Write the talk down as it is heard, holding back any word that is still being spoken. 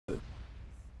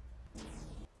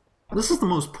This is the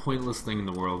most pointless thing in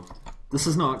the world. This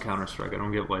is not Counter-Strike. I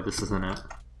don't get why this isn't it.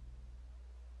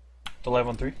 The live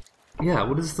on 3? Yeah,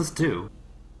 what does this do?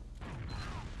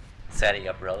 Setting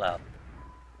up real loud.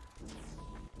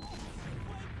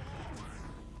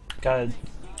 Gotta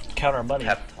count our money.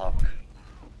 Pep talk.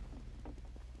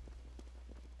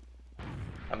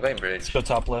 I'm going bridge. Let's go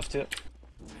top left, yeah.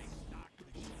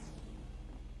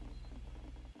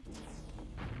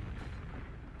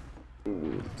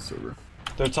 Ooh, server.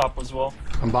 They're top as well.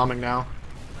 I'm bombing now.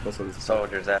 That's what it's.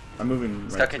 Soldiers at. I'm moving.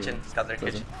 Scout right kitchen. to Scout their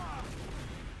prison. kitchen.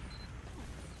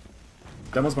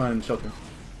 Demo's behind shelter.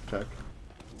 Check.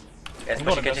 Yes, I'm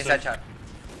push going kitchen side aggressive. shot.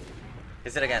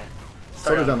 Is it again?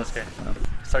 Soldier's down. Whisker. Yeah.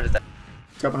 Soldier's dead.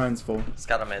 Scout behind's full.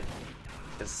 Scout on mid.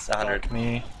 It's 100. Fuck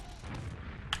me.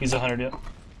 He's 100, yeah.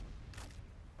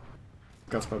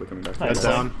 Scout's probably coming back. Nice. Heads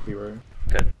down. Be wary.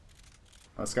 Good.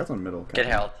 Scout's on middle. Get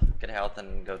health. Get health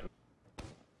and go to.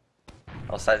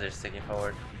 All sides are sticking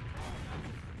forward.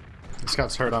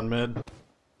 Scout's hurt on mid.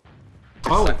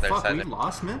 Oh, Suck their fuck, side. we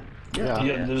lost mid? Yeah.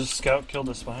 Yeah, there's a scout killed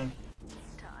us behind.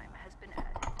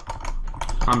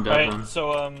 I'm dead Alright, then.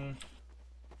 so,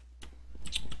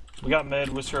 we got mid.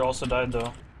 Whisker also died,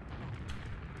 though.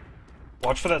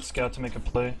 Watch for that scout to make a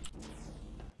play.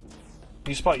 Can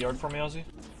you spot yard for me, Ozzy?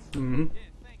 Mm-hmm.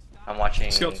 I'm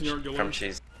watching Scout's in yard, go from lower.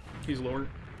 cheese. He's lower.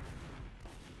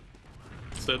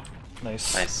 It's dead.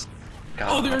 Nice. Nice. God.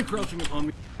 Oh, they're encroaching upon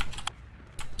me.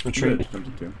 Retreat. Good.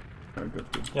 Jumped to two. Alright,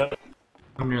 good. Yep.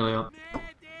 I'm nearly up.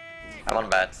 I'm on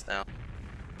bats now.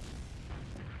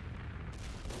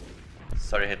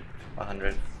 Sorry, hit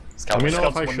 100. Scout. Let me know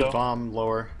if Scout's I window. should bomb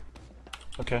lower.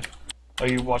 Okay. Are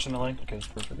you watching the lane? Okay, that's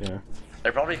perfect. Yeah.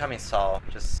 They're probably coming Saw.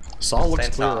 Just Saul looks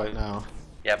stay clear Saw. right now.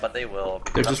 Yeah, but they will.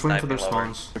 because They're I'm just waiting for their sniping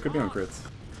lower. spawns. It could be on crits.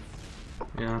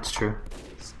 Yeah, that's true.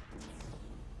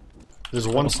 There's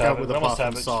one Almost scout have it. with a Almost pop have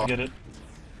and it. saw. Get it.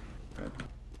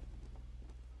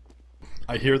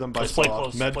 I hear them by Just play saw.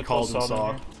 close. Med Play called close and saw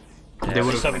saw. down here. They Yeah,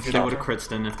 would just have a have good they would have offer.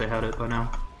 crits in if they had it by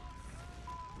now.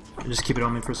 Just keep it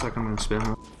on me for a second, I'm gonna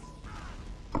spin.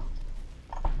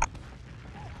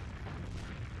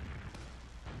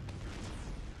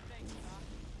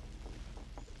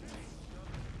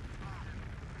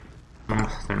 They're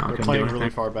not They're gonna playing do really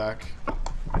anything. far back.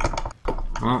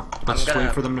 Well, let's just gonna-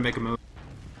 wait for them to make a move.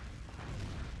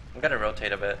 I'm gonna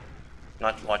rotate a bit.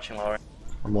 Not watching lower.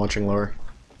 I'm watching lower.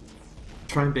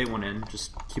 Try and bait one in,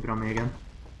 just keep it on me again.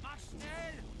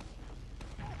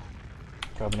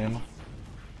 Grab an ammo.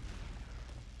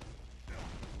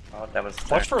 Oh, that was.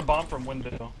 Watch for a bomb from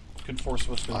window. Could force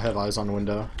Whisker. I have eyes on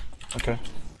window. Okay.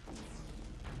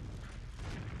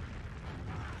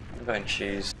 I'm going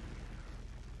cheese.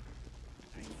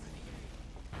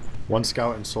 One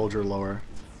scout and soldier lower.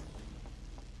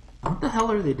 What the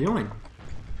hell are they doing?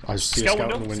 I see Scout a scout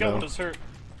window. in the Scout window. window's hurt.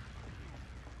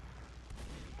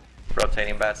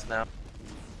 Rotating bats now.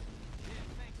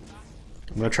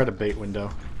 I'm gonna try to bait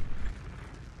window.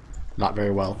 Not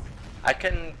very well. I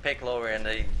can pick lower and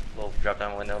they will drop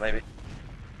down window maybe.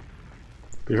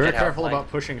 Be very Get out, careful Mike. about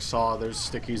pushing saw. There's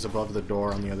stickies above the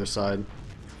door on the other side.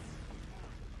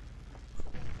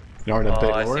 You want to Oh,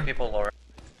 bait I lower? see people lower.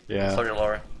 Yeah. Soldier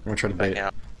lower. I'm gonna try to Backing bait.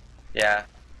 out. Yeah,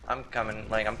 I'm coming.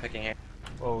 Like I'm picking here.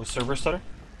 Oh, server stutter?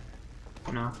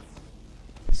 No.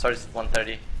 Soldier's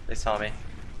 130. They saw me.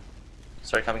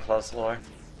 Sorry, coming close lower.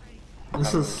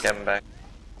 This I'm is... getting back.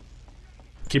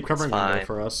 Keep covering It's window fine.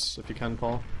 for us if you can,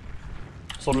 Paul.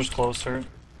 Soldier's close, hurt.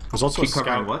 There's also Keep a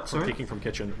covering scout what, sorry? peeking from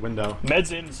kitchen window.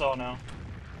 Med's in saw now.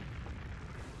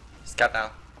 Scout down.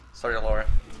 Soldier lower.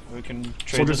 We can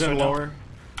trade Soldier's this in right now. lower.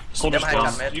 Soldier's Yeah,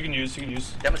 close. mid. You can use.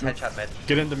 Demon's headshot mid.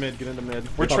 Get into mid. Get into mid.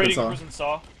 We're Pop trading and saw. prison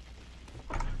saw.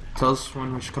 Tell us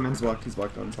when we should come in. He's blocked. He's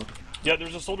blocked on top. Yeah,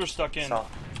 there's a soldier stuck in. Saw.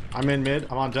 I'm in mid.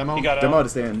 I'm on demo. He got Demo out. to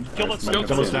stay in. Kill Alright, that might scout. have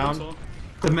Demo's to down. stay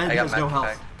The med I got has no med health.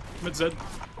 pack. Mid Zed.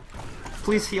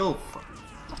 Please heal.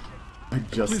 in. I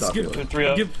just Please stopped give, healing. Good 3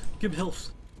 up. give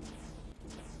health.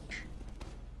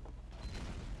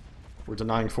 We're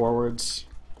denying forwards.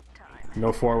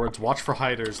 No forwards. Watch for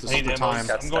hiders. This I is need the ammos. time.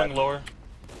 Scout's I'm going dead. lower.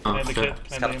 Oh, Can I have the shit. kit?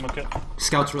 Can I have the ammo kit?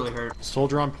 Scout's really hurt.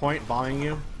 Soldier on point, bombing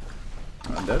you.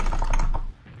 I'm dead.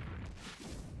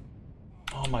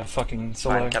 Oh my fucking Fine,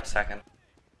 solar. kept second.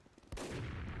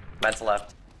 Med's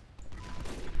left.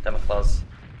 Demo close.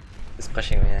 He's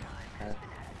pushing me.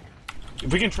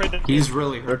 If we can trade that. He's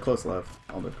really They're hurt. close left.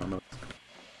 All their combos.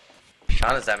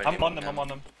 Sean is damaging I'm on them. I'm on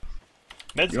them.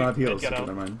 Med's You don't have mid, heals, so get keep out.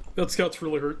 in mind. That scout's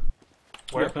really hurt.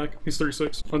 Where? Right back. He's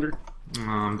 36. 100. Oh,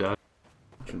 I'm dead.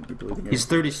 Shouldn't be bleeding He's out.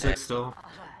 36 still.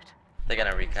 They're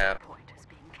gonna recap.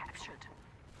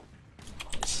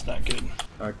 It's not good.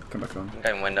 Come back on. I'm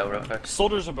going window real quick.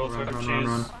 Soldiers are both hurt. Run, Jeez. run,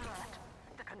 run.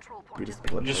 We just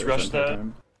let Just players rush in that that.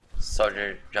 time. Soldier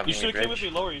You jumping should the have came with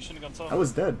bridge. me lower. You shouldn't have gone I saw.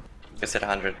 was dead. It's at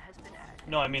 100.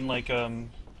 No, I mean like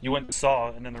you went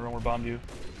saw and then the roamer bombed you.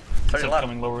 Soldier Instead of left.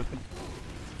 coming lower with me.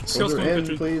 Scout's Soldier going in,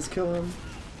 kitchen. please kill him.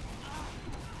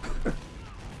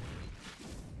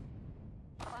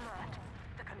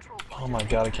 Oh my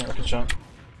god, I can't rocket jump.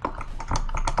 The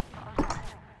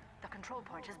control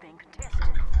point is being contested.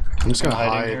 I'm just gonna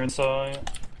Hiding hide. here and saw. Yeah.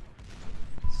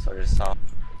 Soldier saw.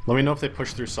 Let me know if they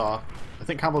push through saw. I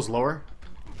think combo's lower.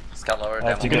 Scout lower. I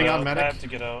have to Demo. get Getting out. on medic. I have to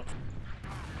get out.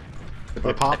 They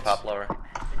They popped. pop lower.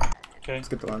 Okay. Let's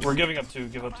get the last. We're giving up two.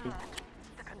 Give up two.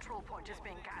 The control point is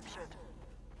being captured.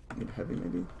 Need heavy,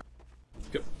 maybe.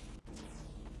 Yep.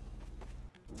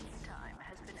 Time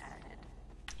has been added.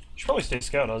 You should probably stay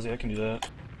scout, Ozzy. I can do that.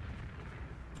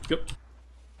 Yep.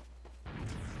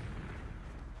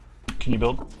 Can you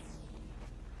build?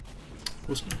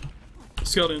 Whisker.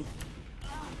 Scout in.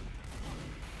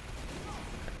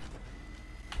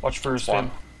 Watch for One.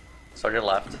 spin. Soldier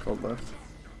left. Cold left.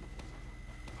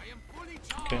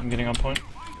 Okay, I'm getting on point.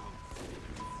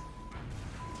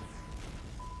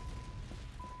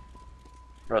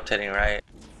 Rotating right.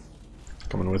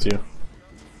 Coming with you.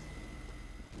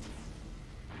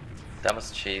 That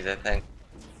was cheese, I think.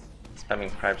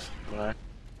 Spamming cribs from there.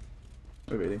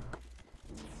 Wait, waiting.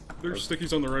 There's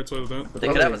stickies on the right side of that. They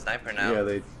could have a sniper now.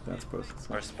 Yeah, that's posted.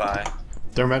 So. Or spy.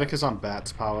 Their medic is on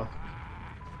bats, Power.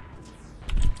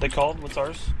 They called. What's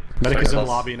ours? Medic Sorry, is in close.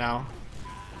 lobby now.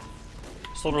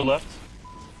 Soldier left.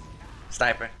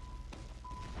 Sniper.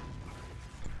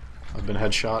 I've been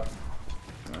headshot.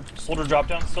 Soldier drop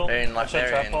down still. They're in Watch left. that They're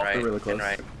trap in ball. right. They're really In close.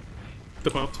 right. They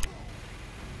popped.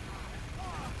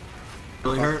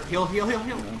 Really hurt. Heal, heal, heal,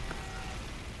 heal.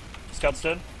 Scout's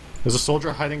dead. There's a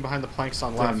soldier hiding behind the planks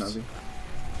on Damn, left. Nazi.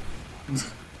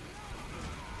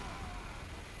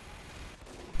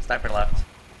 Sniper left.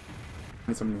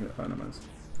 Need somebody to never mind.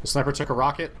 The sniper took a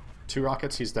rocket. 2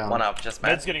 rockets, he's down. One up. Just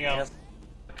Med's Matt. getting out. Yes.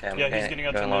 Okay, I'm Yeah, he's getting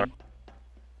out to going lower. mid.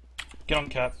 Get on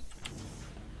cap.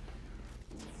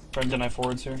 Try and deny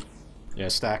forwards here. Yeah,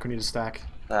 stack. We need to stack.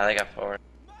 Nah, they got forward.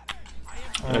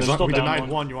 There's still we down denied one.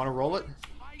 one. You want to roll it?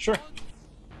 Sure.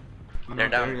 I'm They're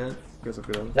not there down. yet. You guys have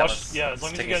good. That Watch. was Yeah, as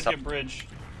long as you sticky guys stuff. get bridge.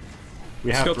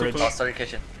 We have Scout bridge. took Oh, sorry,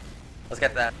 kitchen. Let's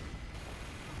get that.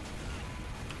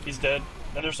 He's dead.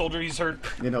 Another soldier. He's hurt.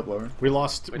 Need help lower. We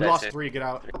lost. We died lost too. 3. Get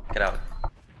out. Get out.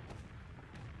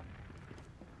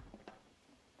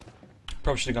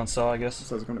 Probably should have gone saw, I guess.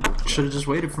 So it's going to be. Should have just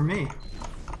waited for me.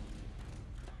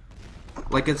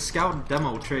 Like a scout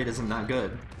demo trade isn't that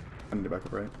good. I need to back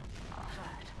up right.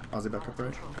 Ozzy back up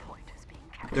right. Control point is being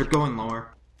captured. They're going lower.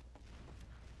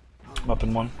 I'm up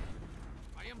in one.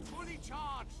 Time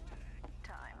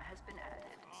has been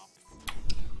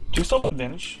added. Do you still have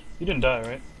advantage? You didn't die,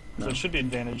 right? So No. it should be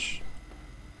advantage.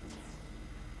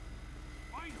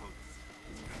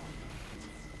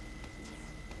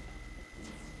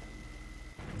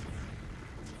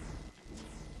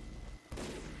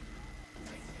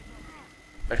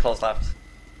 They're close left.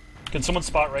 Can someone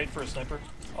spot right for a sniper?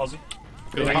 Ozzy? Yeah,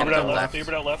 Favorite can out go left. left.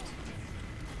 Favorite out left.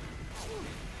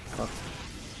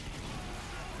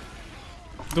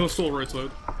 Then it's still right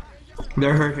side.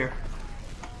 They're hurt here.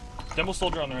 Demo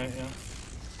soldier on the right, yeah.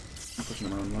 I'm pushing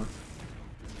them around left.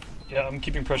 Yeah, I'm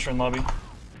keeping pressure in lobby.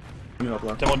 Need help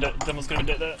left. Demo's gonna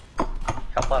be dead.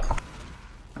 Help left.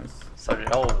 Nice. Soldier.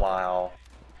 Oh, wow.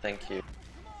 Thank you.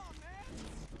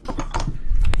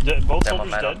 Both Demo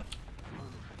soldiers metal. dead.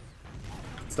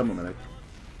 Stumble medic.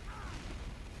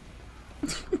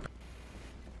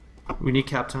 We need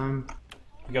cap time.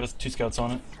 We got 2 scouts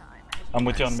on it. I'm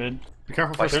with you on mid. Be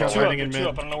careful for Watch They're out. scout 2 up. landing They're in 2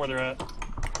 up. mid. I don't know where they're at. Need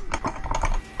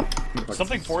to back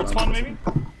Something up. forward spawn maybe?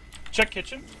 Check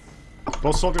kitchen.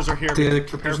 Both soldiers are here. Prepare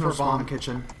Prepare no for spawn bomb.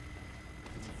 kitchen.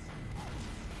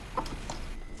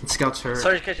 The scout's hurt.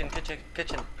 Sorry, kitchen.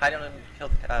 Hide on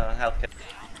health kit.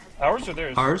 Ours or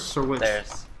theirs? Ours or which?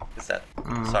 Theirs. Is that?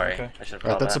 Sorry, okay. I should have Alright,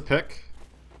 called that's a that. pick.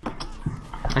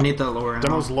 I need that lower end.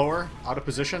 Demo's lower, out of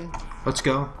position. Let's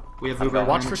go. We have I'm Uber. going.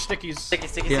 Watch advantage. for stickies. Sticky.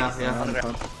 Yeah, sticky. yeah. On the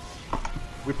ground.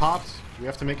 We popped. We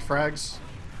have to make frags.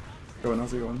 Go in,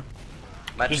 Ozzy, go in.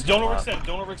 Magic Just don't come up. overextend.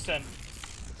 Don't overextend.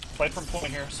 Fight from point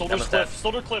here. Soldier's Demo's cliff. dead.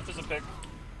 Soldier cliff is a pick.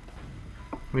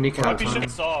 We need cap Might be time. shooting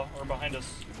saw or behind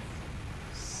us.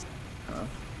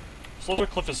 Soldier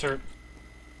cliff is hurt.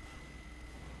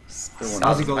 They're one.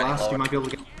 Ozzy, go Fighting last. lower. You might be able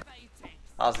to get.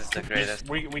 Ozzy's the greatest.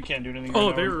 We can't do anything. Oh, right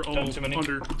now. they're We've done almost too many.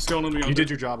 under. Scout on me You under. did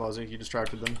your job, Ozzy. You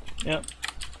distracted them. Yeah.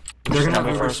 They're gonna Just have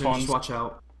wait for Uber our soon. spawns. Just watch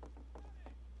out.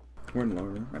 We're in lower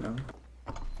right now.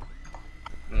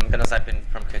 I'm gonna snipe in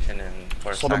from kitchen and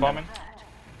for a Soldier second. bombing.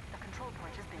 The control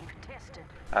point is being contested.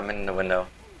 I'm in the window.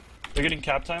 They're getting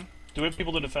cap time. Do we have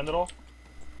people to defend at all?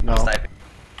 No. Sniping.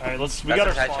 Alright, let's. We That's got a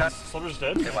our tight spawns. shot. Soldier's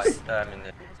dead. They might, I mean,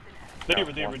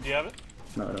 Do you have it?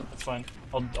 No, I don't. That's fine.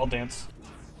 I'll dance.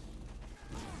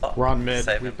 oh, We're on mid.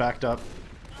 save We him. backed up.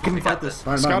 Can we got fight this?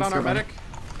 Fine, Scout fine, on our fine. medic.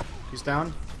 He's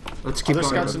down. Let's keep Other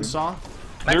going. scouts in saw.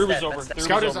 Theory was dead, over. Matt's dead. Theory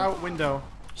Scout was is over. out window.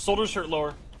 Soldier's hurt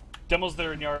lower. Demo's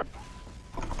there in yard.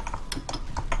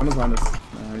 Demo's behind us.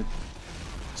 Alright.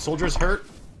 Soldier's hurt.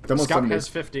 Demo's Scout 70. has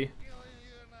 50.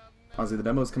 Ozzy, the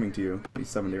demo's coming to you. He's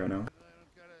 70 right now.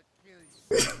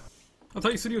 I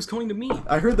thought you said he was coming to me.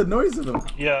 I heard the noise of him.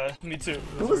 Yeah, me too.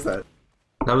 What was that?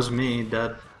 That was me,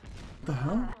 dead. What the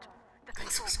hell? The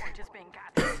control point is being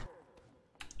captured.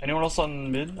 Anyone else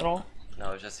on mid at all?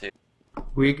 No, just you.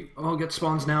 We all get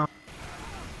spawns now.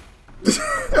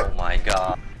 Oh my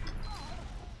god.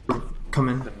 Come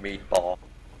in. The meatball.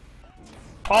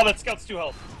 Oh, that scout's 2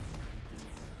 health.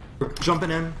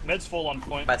 Jumping in. Med's full on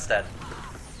point. Matt's dead.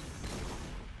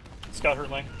 Scout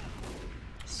hurt lane.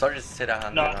 Soldier's hit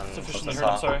 100 Not on sufficiently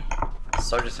saw. hurt, I'm sorry.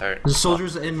 Soldier's hurt. The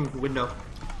soldier's in window.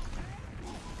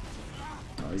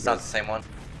 Oh, It's not the same one.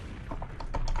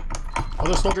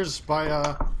 Other soldiers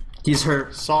by He's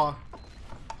hurt. saw.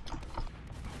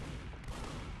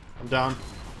 I'm down.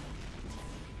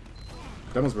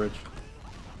 Demo's bridge.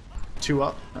 2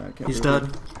 up. I can't He's do it.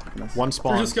 dead. Nice. 1 There's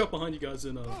spawn. a scout behind you guys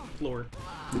in lower.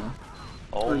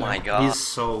 Oh my god. He's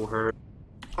so hurt.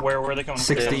 Where are they coming from?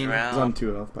 16. He's on Round.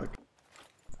 2 health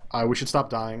pack. We should stop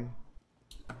dying.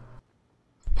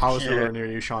 Power's Yeah. nowhere near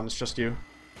you, Sean. It's just you.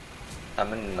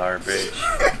 I'm in our bridge.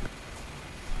 Oh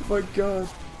my god.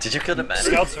 Did you kill the medic?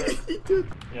 Scouts hurt. He did.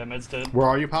 Yeah, Med's dead. Where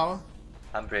are you, Power?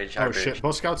 I'm bridge, our Oh bridge. shit,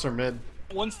 both scouts are mid.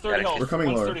 One's 30 health. We're coming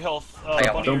One's lower. 30 health. I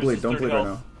got one. Don't bleed, is don't 30 bleed right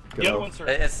health. now. The Get other out. one's hurt.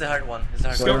 It's the hard one. It's the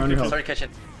hard Scout one. on your health. Sorry, kitchen.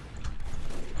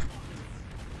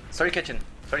 Sorry, kitchen.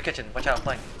 Sorry, kitchen. Watch out,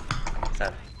 flank. What's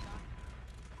that?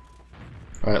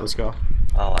 Alright, let's go.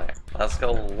 Alright. Let's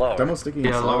go lower. Demo's sticking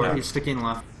Yeah, inside. lower. He's sticking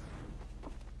left.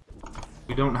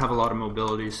 We don't have a lot of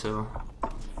mobility, so.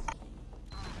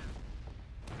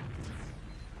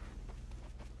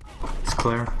 It's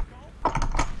clear.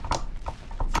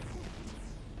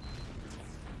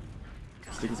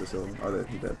 Stickies are still. Oh,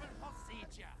 he's dead.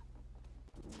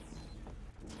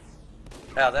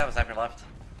 Yeah, that was after left.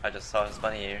 I just saw his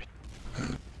bunny ears.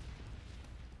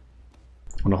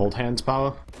 Wanna hold hands,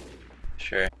 Power?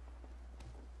 Sure.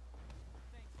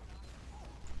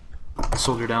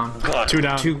 Soldier down. God. 2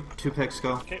 down. Two picks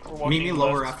go. Okay, we're walking Meet me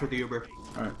lower left. after the Uber.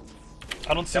 Alright.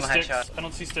 I don't see Demo sticks. headshot. I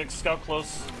don't see sticks. Scout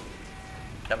close.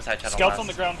 Demon's headshot Scouts last. on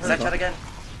the ground, Is that hurt. shot again?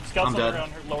 Scouts I'm on the dead.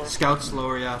 ground hurt lower. Scouts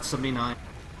lower, yeah, 79.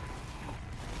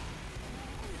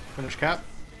 Finish cap.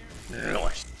 No.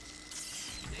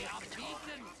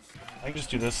 I can just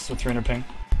do this with 300 ping.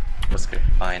 Whisker.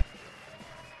 Fine.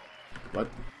 What?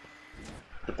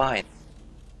 The bind.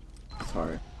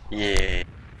 Sorry. Yeah.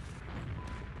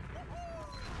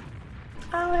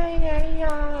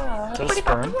 Is that a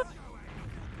sperm?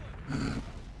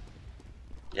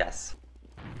 Yes.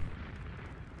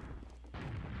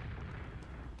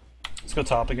 Let's go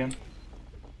top again.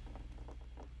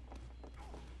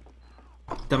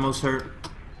 Demo's hurt.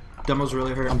 Demo's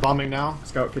really hurt. I'm bombing now.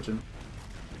 Scout kitchen.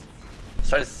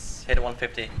 Sorry, just hit a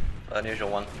 150. Unusual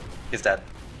one. He's dead.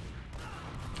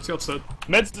 Scout's dead.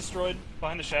 Med's destroyed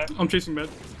behind the shack. I'm chasing med.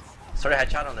 Sorry,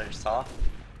 headshot on their saw.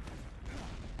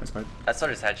 Nice fight. That's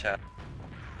Soldier's headshot.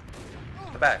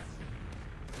 Go back.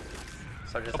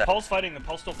 Soldier's dead. Paul's fighting him.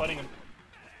 Paul's still fighting him.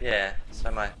 Yeah, so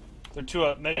am I. They're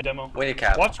 2 mega demo. We need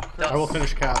cap. Watch. I will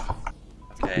finish cap.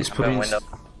 Okay, He's I'm going putting window.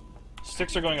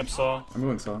 Sticks are going up saw. I'm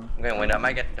going saw. I'm going window. I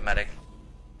might get the medic.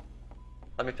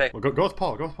 Let me pick. Well, go with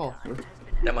Paul. Go with Paul.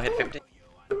 Demo hit 50.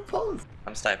 Pause.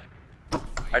 I'm sniped.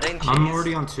 Are they in cheese? I'm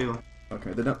already on 2.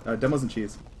 Okay, the demo's and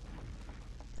cheese.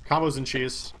 Combos and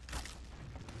cheese.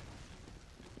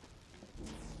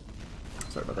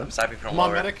 Sorry about I'm that. sniping from Come on,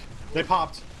 lower. medic. They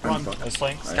popped. Run. Nice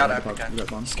lane. Alright, Scout you Africa. got- You got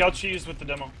bomb. Scout cheese with the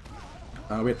demo.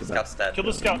 We have to Scout's dead. Kill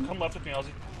the scout. Come left with me, Ozzy.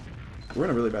 We're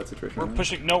in a really bad situation. We're right now.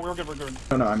 pushing. No, we're good. We're good.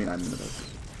 No, I mean I'm in the best.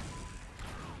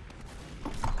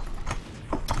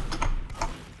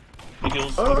 He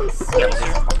heals. Oh,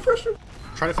 Heals pressure.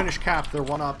 Try to finish cap. They're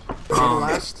 1 up.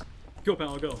 Last. Go,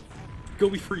 pal, go. Go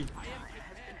be free.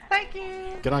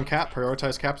 Get on cap.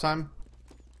 Prioritize cap time.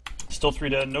 Still 3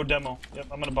 dead. No demo. Yep,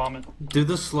 I'm gonna bomb it. Do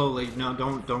this slowly. No,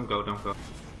 don't go, don't go.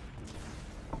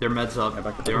 Their meds up. Yeah,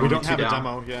 back to They're We only don't 2 have a down.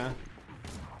 demo. Yeah.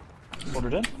 Soldier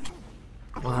dead.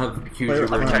 We'll have huge Wait,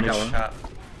 Let me try advantage. to shot.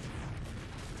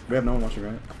 We have no one watching,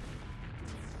 right?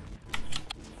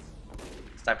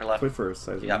 Sniper left. Wait first.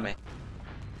 You got me.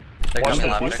 They're Watch coming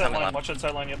that, left. watch They're that coming line. left. Watch that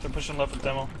side line. Yep, they're pushing left with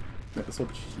demo. Yeah, this whole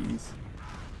cheese.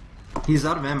 He's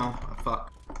out of ammo. Oh,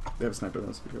 fuck. They have a sniper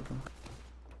though, so be careful.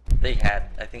 They had.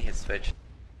 I think he switched.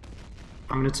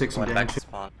 I'm gonna take some Went back damage. to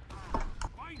spawn.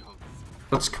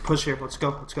 Let's push here. Let's go.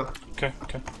 Let's go. Okay,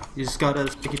 okay. You just got a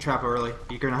sticky trap early.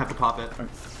 You're gonna have to pop it. Alright.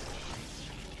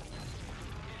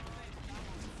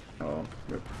 Oh,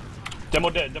 rip.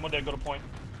 Demo dead, go to point.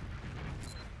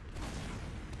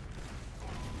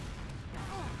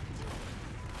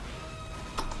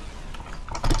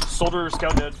 Soldier,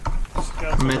 scout dead.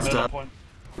 Scout Mid's dead on dead. point.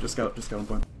 Just got on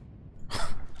point.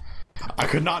 I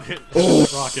could not hit the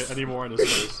rocket anymore in his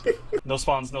face. No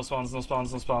spawns, no spawns, no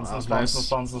spawns, no spawns, no Wow, spawns, nice. no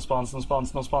spawns, no spawns, no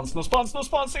spawns, no spawns, no spawns, no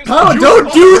spawns, save Oh, spawns.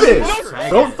 don't do this!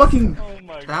 Dang Don't it. fucking, Oh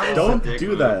my That god. was don't a dick do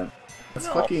move. that. That's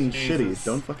No, fucking Jesus. shitty.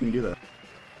 Don't fucking do that.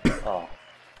 Oh.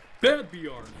 Bad BR.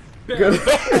 Bad.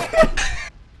 Good.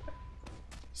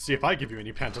 See if I give you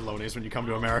any pantalones when you come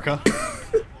to America.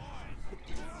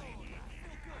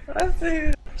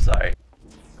 Sorry.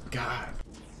 God.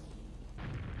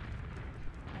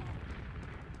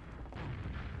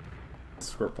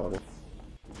 Squirt bottle.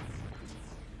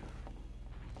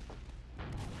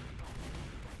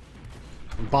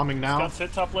 I'm bombing now. Scouts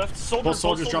hit top left. Soldier, Both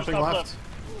soldiers soldiers jumping top left.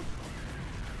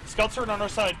 Scouts hurt on our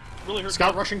side. Really hurt.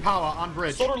 Scout rushing power on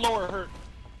bridge. Soldier lower hurt.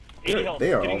 80 health.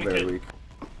 They are Getting all the very kid. weak.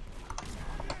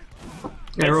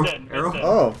 Arrow. Dead, Ned's Arrow. dead.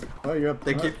 Oh, you're up.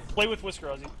 Thank you. Play with Whisker,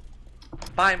 Ozzy.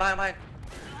 Mine, mine, mine.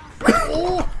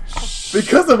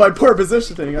 Because of my poor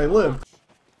positioning, I lived.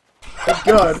 Thank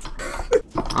God.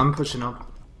 I'm pushing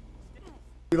up.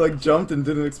 He like jumped and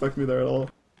didn't expect me there at all.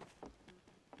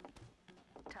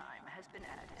 Time has been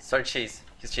added. Sorry, cheese.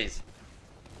 He's cheese.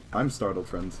 I'm startled,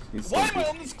 friends. He's Why am I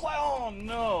startled. on this clown?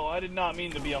 No, I did not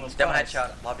mean to be on this Demo clown.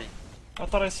 headshot. Lobby. I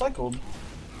thought I cycled.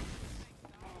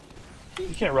 You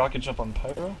can't rocket jump on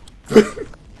Pyro.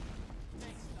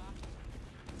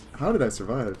 How did I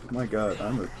survive? My God,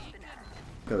 I'm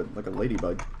like a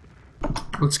ladybug.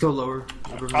 Let's go lower.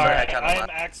 Alright, I got I am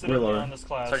left. accidentally We're lower. on this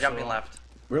class. Start jumping left.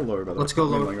 We're lower, by the way. Let's go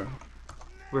Me and lower. my girl.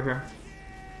 We're here.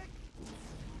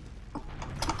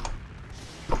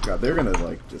 God, they're gonna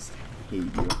like just hate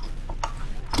you.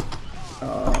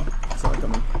 It's not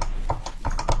coming.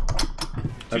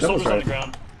 Two That soldiers on right. the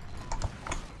ground.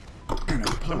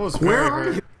 That was Where very are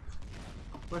hurt. you?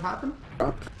 What happened?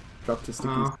 Drop to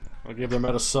stickies. I'll give them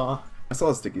a saw. I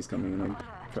saw the stickies coming and I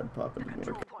tried to pop it.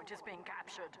 Control point is being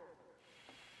captured.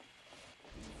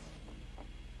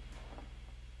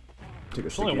 Take a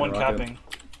There's only sticky one and rocket. capping.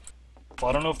 Well,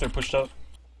 I don't know if they're pushed up.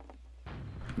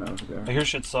 No, there. I hear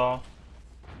shit saw.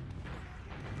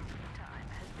 Time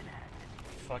has been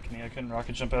added. Fuck me, I couldn't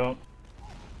rocket jump out.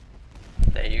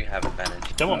 There you have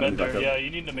advantage. Demo you med back there. up. Yeah, you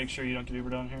need to make sure you don't get Uber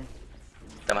down here.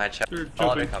 Demo headshot. They're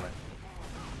Oh, they're jumping. coming.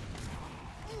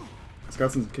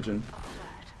 Scouts in the kitchen.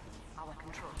 Our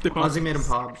control They pop. Ozzy made him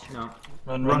pop. No.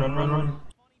 Run, run, run, run, run.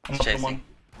 I'm up Chasing. for one.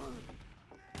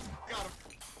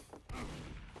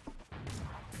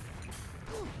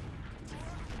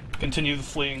 Continue the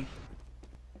fleeing.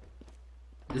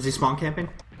 Is he spawn camping?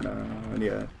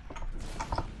 Yeah.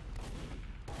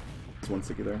 There's one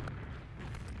sticky there.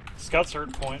 Scout's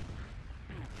hurt point.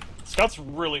 Scout's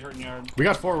really hurting yard. We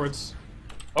got forwards.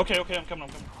 Okay, okay, I'm coming, I'm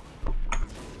coming.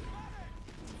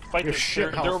 Fight We have this.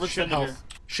 shit They're health. Shit overextended here. health.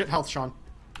 Shit health, Sean.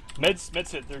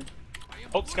 Meds hit. They're.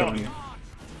 Oh, Scout on me. Coming.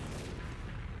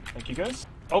 Thank you guys.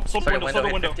 Oh, soldier Second window, window, soldier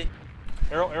hit window. 50.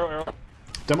 Arrow, arrow, arrow.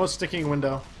 Demo sticking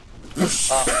window. The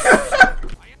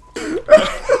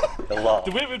law.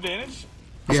 Do we have advantage?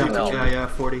 Yeah, No. yeah,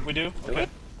 40. We do? Do Okay. it.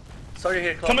 Sorry,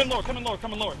 here, close. Come in lower, come in lower,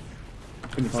 come in lower.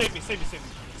 Can you pop? Save me, save me, save me.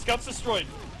 Scout's destroyed.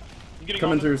 I'm getting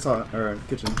Come on in through saw or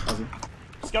kitchen, Ozzy.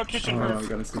 the Scout kitchen Oh, we hurt.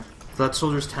 gotta see. That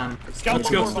soldier's 10. Scout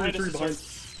Let's lower go. behind 33 us. behind.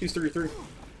 is He's 33.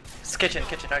 It's kitchen,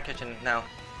 our kitchen now.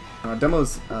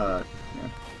 Demos. Yeah.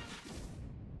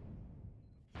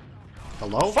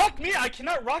 Hello? hurt. Fuck me, I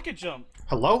cannot rocket jump.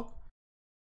 Hello?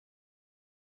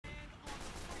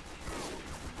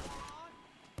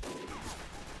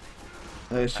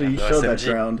 You the showed that SMG.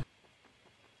 ground.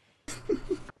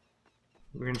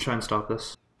 We're gonna try and stop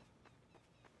this.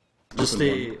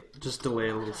 Open Just delay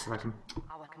a little second.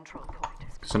 Our control point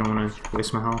is Because I don't want to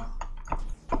waste my health.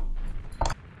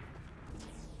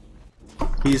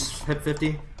 He's hit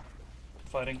 50.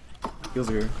 Fighting. Heels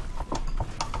are here.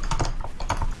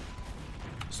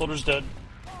 Soldier's dead.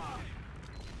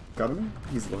 Got him?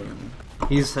 He's low.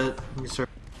 He's hit. He's hurt.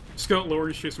 Scout lower,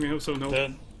 he's chasing me out, so no.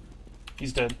 Dead.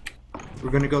 He's dead. We're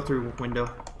gonna go through window.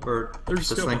 Or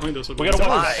There's a this scout thing. behind us. We got a one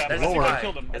Spy, cap. I there's think a I spy.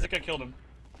 killed him. I think I killed him.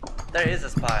 There is a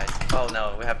spy. Oh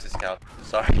no, we have to scout.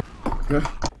 Sorry.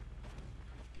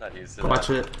 Not used to Watch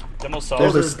that. it. Demo saw.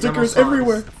 There's a There's stickers demo saws.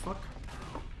 everywhere. Fuck.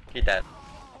 He dead.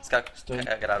 Scout, Dead.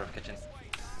 get out of the kitchen.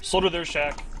 Soldier there,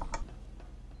 Shack.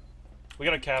 We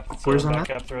got a cap. Where's back that?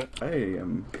 cap through it. I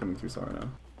am coming through Sara now.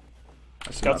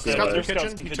 Scout's dead. Scout through There's kitchen.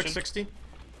 Scouts in He took kitchen. 60.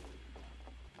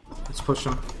 Let's push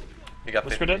him. You got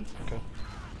Whisker 50. dead? Okay.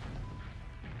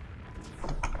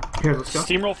 Here, let's go.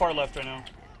 Steamroll far left right now.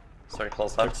 Sorry,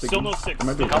 close up. Still no 6. There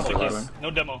might be a Still couple no by six. the way.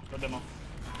 No demo. No demo.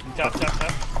 Tap, tap,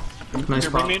 tap. Nice Here,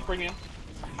 pop. bring me in.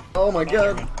 Oh my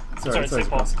god! Sorry, Sorry, say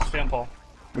Paul. sorry. Spam Paul.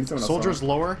 We need someone else Soldiers on.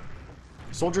 lower.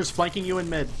 Soldiers flanking you in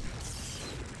mid.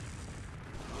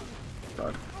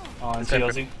 God. Oh, and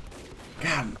TLZ.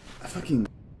 God, I fucking...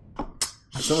 I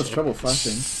have so much trouble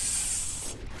flashing.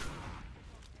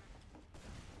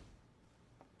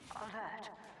 Alert.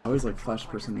 I always like flash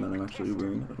person and then I'm actually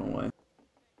Ubering. I don't know why.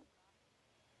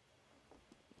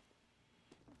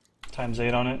 Times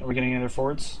 8 on it. Are we getting any other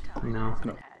forwards? No.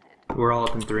 No. We're all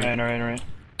up in 3. Alright.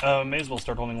 May as well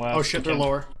start holding last. Oh shit, they're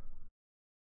lower.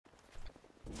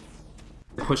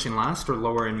 Pushing last or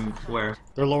lower in where?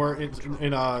 They're lower in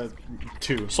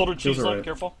 2. Soldier cheese are line, right.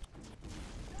 careful.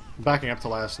 Backing up to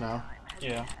last now.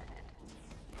 Yeah.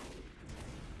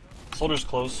 Soldier's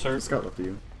close, sir. Scout up to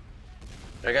you.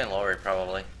 They're getting lower,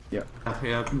 probably. Yeah.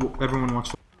 Yeah, everyone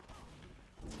watch.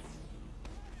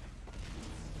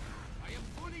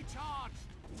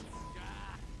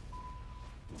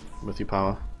 With you,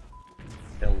 Power.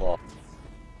 They're low.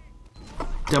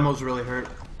 Demo's really hurt.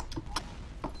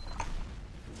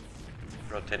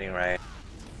 Rotating right.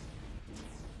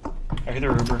 I hear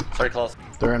the Uber. Sorry, close.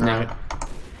 They're in No. right.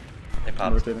 They I'm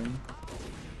popped. rotating.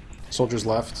 Soldiers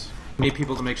left. Need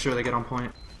people to make sure they get on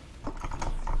point. Alert.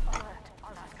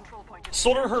 Our last control point is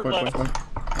Soldier hurt Point, left. point,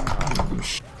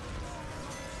 point.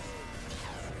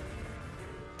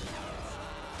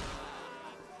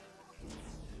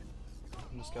 I'm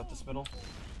gonna scout this middle.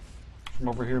 From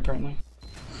over here, apparently.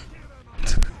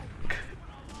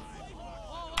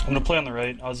 I'm gonna play on the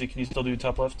right. Ozzy, can you still do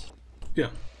top left? Yeah.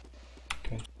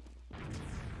 Okay.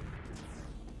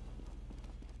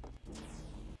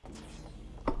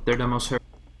 Their demo's hurt.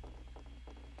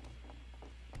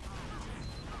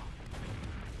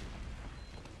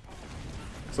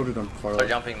 Soldier done far They're left.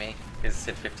 jumping me. He's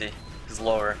hit 50. He's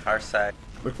lower. Our side.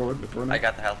 Look forward now. I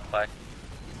got the health back.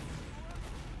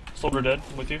 Soldier dead.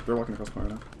 I'm with you. They're walking across corner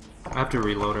now. I have to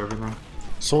reload everything.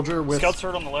 Soldier with. Scouts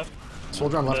hurt on the left.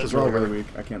 Soldier on left Dead. is They're all really really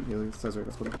hurt. weak. I can't heal these. Says right,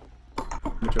 that's what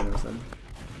I'm trying to side.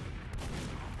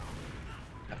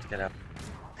 Have to get out.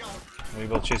 We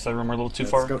both chase that room. We're a little too Yeah,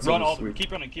 far. Scouts Run are all. sweet.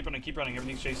 Keep running.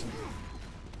 Everything's chasing.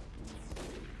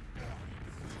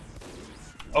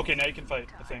 Okay, now you can fight.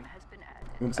 I think. has been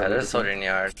added. Oops, There's a soldier in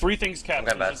yard. 3 things capped.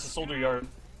 Okay, It's just a soldier yard.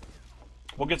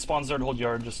 We'll get spawns there to hold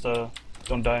yard. Just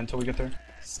don't die until we get there.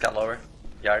 Scout lower.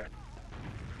 Yard.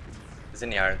 He's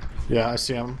in yard. Yeah, I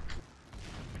see him.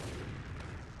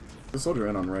 The soldier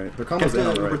in on right. Their Get combo's in the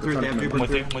on the Uber right. through, They're they trying have to Uber come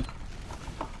I'm in. with you. I'm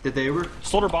with Did they Uber?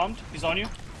 Soldier bombed. He's on you.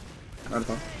 Out of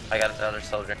time. I got the other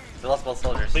soldier. We lost both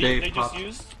soldiers. They They just popped.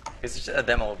 used. It's just a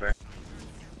demo over.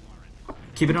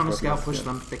 Keep it on the Fuck scout, yes, push yeah.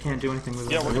 them. They can't do anything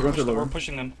with Yeah, it. we're, We're going to lower. we're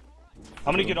pushing them.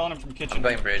 I'm gonna get on him from kitchen. I'm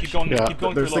going bridge. Keep going. Yeah. Keep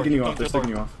going They're through lower. sticking Keep you going off. They're through sticking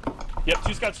you lower. off. Yep,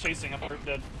 2 scouts chasing. I'm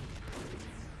dead.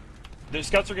 The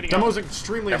scouts are getting Demo's out.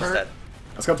 extremely Demo's hurt. dead.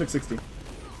 A scout took 60.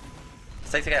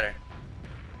 Stay together.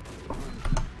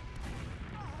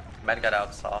 Med got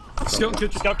out, saw. Scout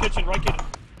kitchen. Scout kitchen, right kitchen.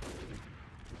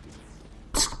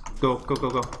 Go, go, go,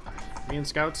 go. Me and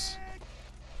scouts.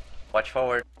 Watch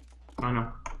forward. I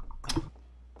know.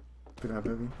 Could have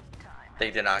heavy. They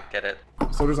did not get it.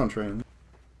 Soldiers on train.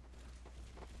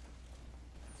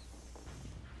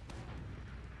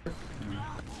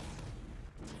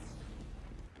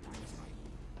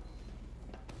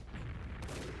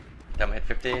 Demo hit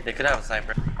 50. They could have a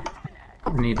sniper.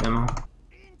 We need demo.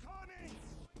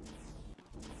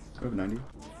 I have 90.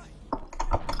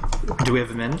 Do we have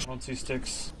advantage? I don't see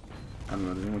sticks. I don't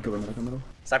know. Did anyone kill their medic in the middle?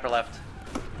 Sniper left.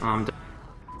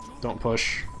 Don't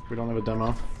push. We don't have a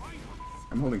demo.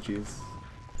 I'm holding cheese.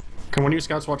 Can one of you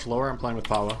scouts watch lower? I'm playing with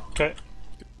Paolo. Okay.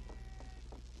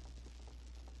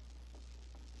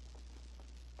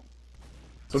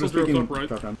 Soldiers Soldier peeking up right.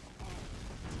 top down.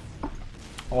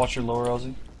 I'll watch your lower,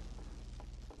 Ozzy.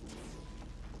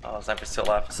 Oh, sniper still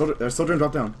left. Soldier, there's soldier and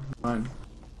drop down. Mine.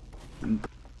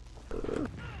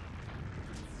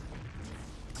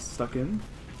 Stuck in?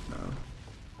 No.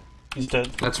 He's dead.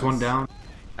 That's one down.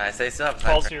 Nice. They still have a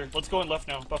Paul's sniper. here. Let's go in left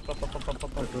now. Buff.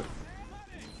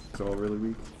 It's all really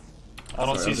weak. I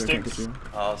don't Sorry, see Ozzy, I can't sticks. get you.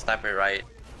 Oh, sniper right.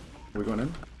 Are we going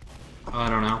in? I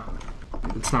don't know.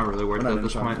 It's not really worth We're it not at in,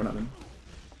 this Sean. point. We're not in.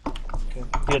 Okay.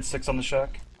 He had 6 on the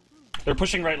shack. They're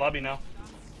pushing right lobby now.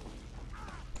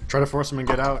 Try to force him and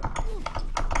get out.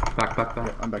 Back, back, Yeah,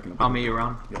 back. I'm backing up. I'll meet you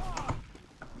around. Yeah.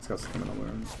 Scout's coming on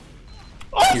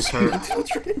where? He's hurt.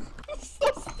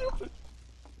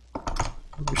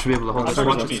 We should be able to hold I this. thought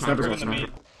Watch it the was sniper. in the meat.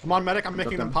 Come on, medic, I'm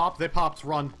making them them. pop. They popped,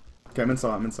 run. Okay, I'm in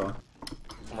saw. I'm in saw.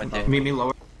 I'm with you. Meet me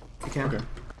lower if you can. Okay.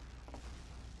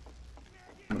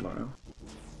 I'm in low now.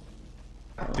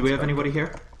 Oh, Do we it's have back. anybody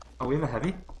here? Oh, we have a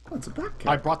heavy? Oh, it's a back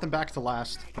I cap. brought them back to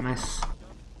last. Nice.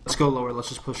 Let's go lower. Let's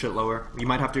just push it lower. You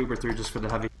might have to Uber through just for the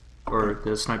heavy. Or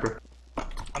the sniper.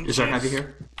 I'm Is there chase. heavy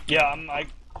here? Yeah,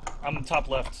 I'm top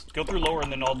left. Go through lower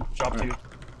and then I'll drop to you.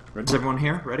 Is everyone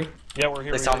here? Ready? Yeah, we're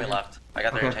here. They we're saw here. me left. I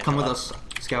got their Okay, intention come with left. us,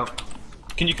 Scout.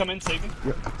 Can you come in, save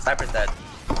me? Sniper's dead.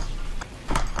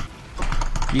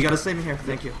 You gotta save me here.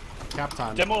 Thank you. Cap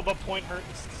time. Demo above point hurt.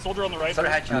 Soldier on the right. Soldier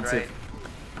hurt. headshot That's right. it.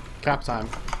 Cap time.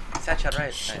 He's headshot right.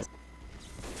 Nice.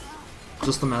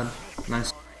 Just the med.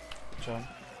 Nice. Good job.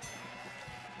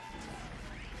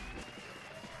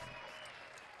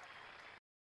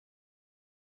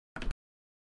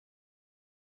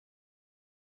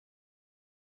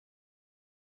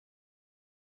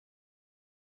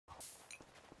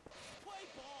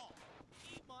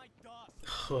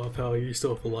 Oh, pal, you're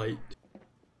so polite.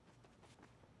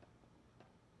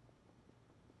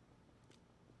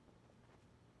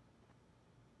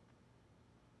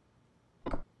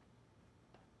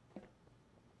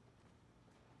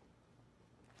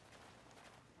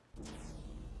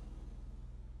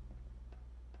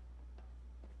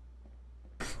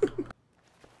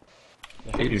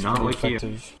 They do not like you.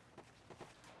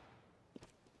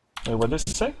 Wait, what did it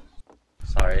say?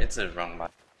 Sorry, it's a wrong mic.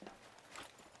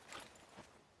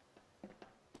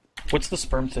 What's the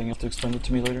sperm thing? You have to explain it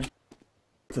to me later.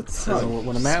 It's So a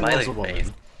when a man loves a Smiley woman,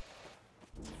 face.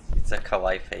 It's a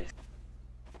kawaii face.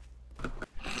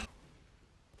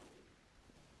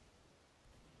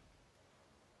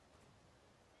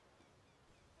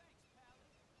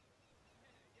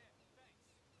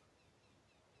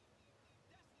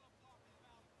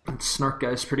 Snark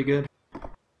guy's pretty good.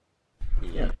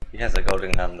 Yeah. He has a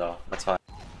golden gun though. That's why.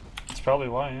 That's probably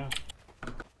why, yeah.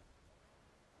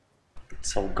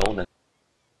 It's so golden.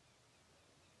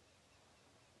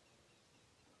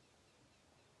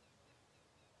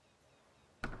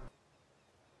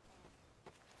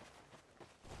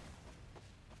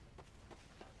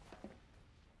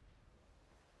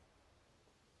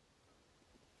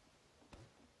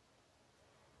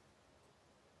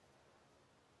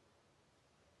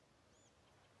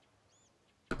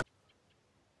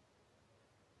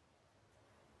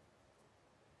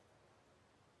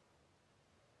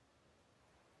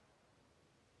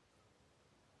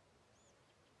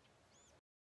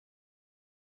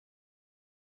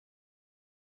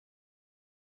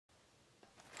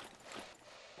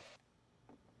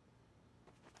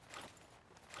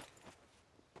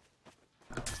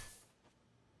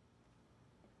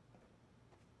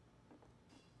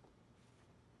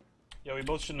 Yeah, we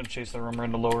both shouldn't have chased that rumor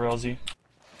into lower LZ. And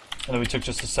then we took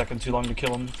just a second too long to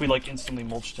kill him. If we like instantly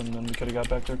mulched him, then we could have got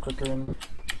back there quicker. And...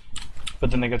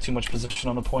 But then they got too much position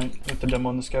on the point with the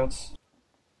demo and the scouts.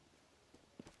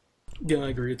 Yeah, I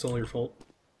agree. It's all your fault.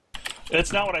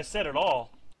 It's not what I said at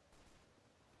all.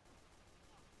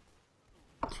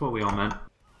 That's what we all meant.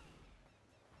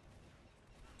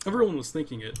 Everyone was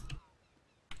thinking it.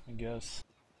 I guess.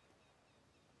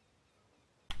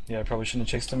 Yeah, I probably shouldn't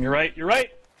have chased him. You're right. You're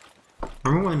right.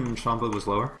 Remember when Sean Blue was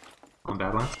lower? On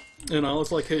Badlands? And I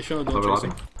was like, hey, Sean, don't Lower chase lobby?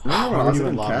 him. No, Why I would was you in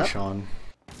in lobby, cap. Sean?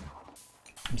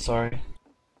 I'm sorry.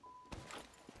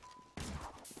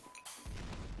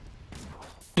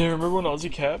 Yeah, remember when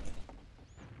Aussie Cap?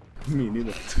 Me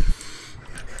neither.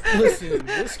 Listen,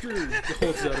 Whisker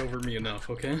holds that over me enough,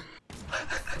 okay?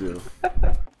 Dude. Like,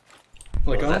 I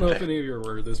was don't that know if thing? any of you are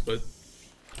aware of this, but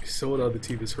so would other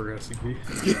team is harassing me.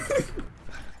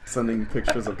 Sending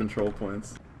pictures of control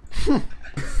points.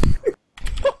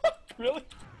 Really?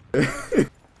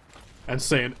 And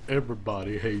saying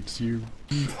everybody hates you.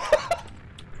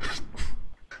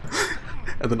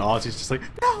 And then Ozzy's just like,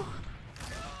 no!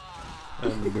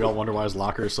 And we all wonder why his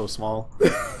locker is so small.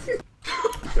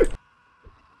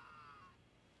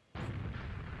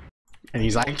 And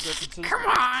he's like, References? come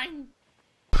on!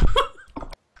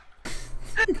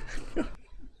 I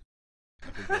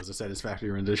think that was a satisfactory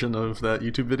rendition of that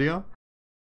YouTube video.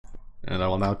 And I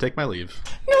will now take my leave.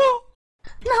 No!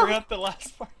 No! Forgot the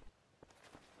last part.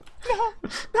 No!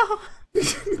 No!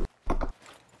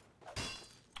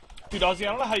 Dude, Ozzy, I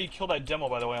don't know how you killed that demo,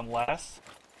 by the way, on last.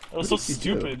 That was so did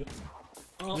you do? stupid.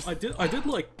 I did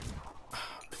like,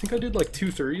 I think I did like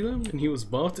 230 of them, and he was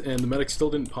buffed, and the medic still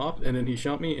didn't pop, and then he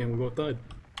shot me, and we both died.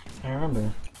 I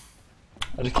remember.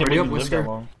 I just can't Ready believe up, you lived Whisker? that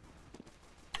long.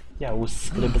 Yeah,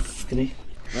 Whiskity.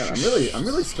 Man, I'm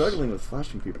really struggling with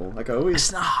flashing people. Like I always.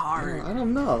 It's not hard. I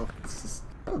don't know. It's just,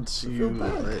 I You feel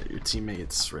bad. let your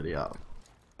teammates ready up.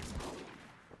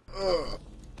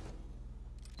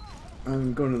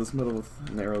 I'm going to this middle with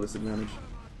an arrow disadvantage.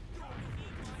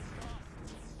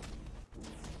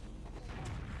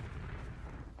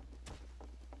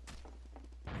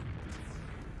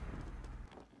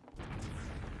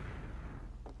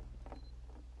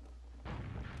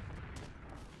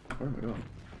 Where am I going?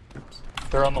 Oops.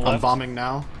 They're on the I'm left. bombing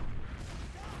now.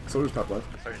 Soldier's top left.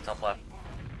 Soldier top left.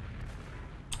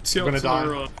 Scouts die.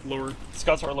 are lower.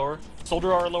 Scouts are lower.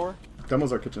 Soldier are lower.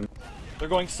 Demos our kitchen. They're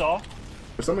going saw.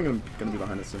 There's something gonna be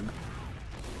behind us soon.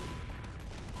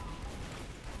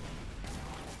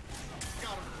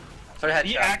 Sorry,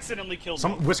 He headshot. accidentally killed me.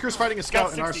 Whisker's fighting a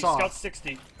scout Scout in our 60. saw. Scout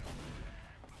 60.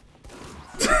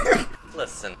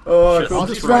 Listen. Oh, I Just- feel I'll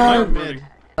just just run fine. mid.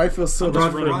 I feel so Run,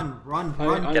 different. run. Get out,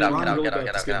 run. get out, really get out, bad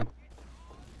get this out, get out. game.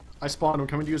 I spawned. I'm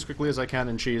coming to you as quickly as I can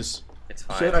in cheese. It's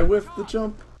fine. Shit, I whiffed the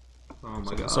jump. Oh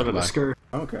my god. So did I. Whisker.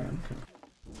 Okay.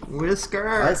 Whisker.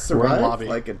 I survived. lobby.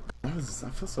 Like it. I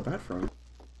feel so bad for him.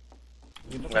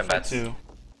 You Went fight bats. too.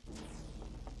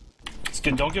 It's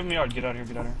good. Don't give him yard. Get out of here.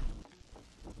 Get out of here.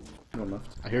 No one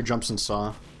left. I hear jumps and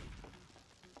saw.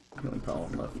 Healing Powell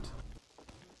left.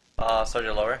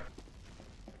 Soldier lower.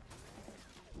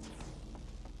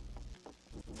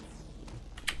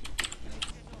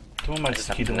 Someone I might just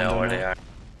have ski to the know window where now. they are.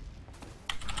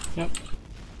 Yep.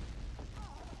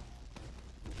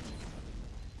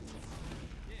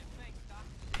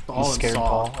 All He's in scared,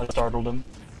 saw. Paul. I startled him.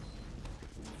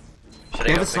 Should They I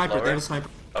have go a sniper. lower? They have a sniper.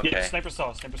 Okay. Yeah, sniper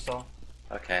saw. Sniper saw.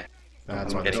 Okay.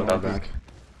 That's I'm why getting I'm above. back.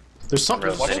 There's something.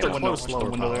 Watch Watch Watch the the window. close Watch the lower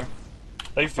window power. there.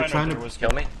 They find trying right to there, Whisker.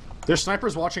 Kill me. There's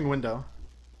snipers watching window.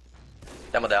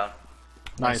 Demo down.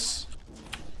 Nice.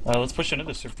 Let's push into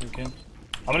this if we can.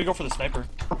 I'm gonna go for the sniper.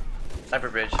 Sniper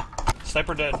bridge.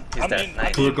 Sniper dead. He's I'm dead. in.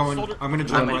 Nice. I'm We're in. going. Soldier. I'm gonna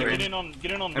jump in. right. Get in on.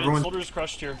 Get in on. Everyone- Mid. Soldier's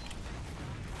crushed here.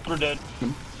 We're dead.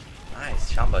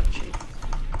 Nice. Shamba G.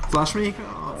 Flash me.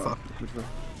 Oh fuck.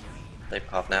 They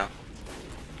pop now.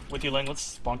 With you, Lang. Let's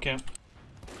spawn camp.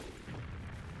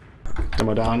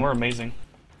 Demo down. We're amazing.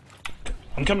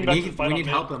 I'm coming We back need- to the fight we on need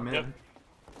mid. help on mid. Yep.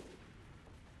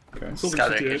 Okay. Soldier Scout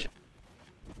their 58. kitchen.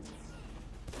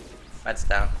 Mad's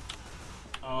down.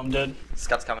 I'm dead.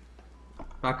 Scout's coming.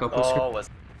 Back up. Whisker. Oh, was.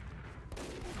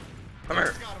 Come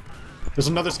here. There's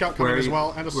another scout Where coming are as you?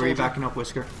 well, and a Where are you soldier. backing up,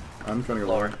 Whisker? I'm trying to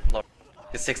go Lower. Lower.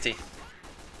 He's 60.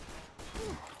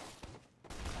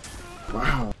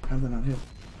 Wow. How did that not hit?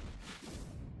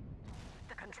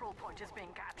 The control point is being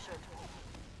captured.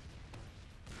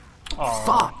 Aw.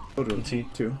 Fuck. Soldier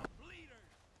ET. 2.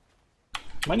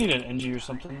 Might need an NG or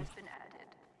something. Has been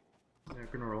added. They're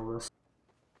gonna roll this.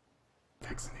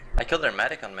 Vaccinator. I killed their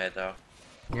medic on mid though.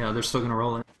 Yeah, they're still gonna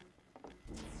roll it.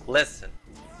 Listen.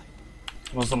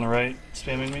 One's on the right,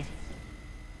 spamming me.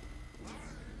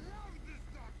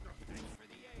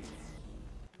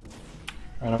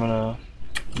 Alright, I'm gonna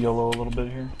YOLO a little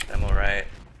bit here. Demo right.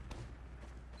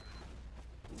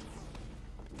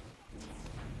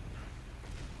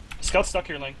 Scout's stuck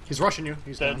here, Lang. He's rushing you.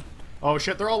 He's Dead. down. Oh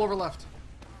shit, they're all over left.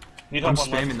 Need I'm help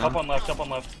on left. spamming them. Help on left. Help on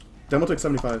left. Demo took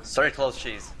 75. Sorry, close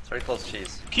cheese. Sorry, close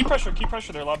cheese. Keep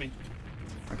pressure their lobby.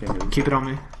 I can't get it. Keep it on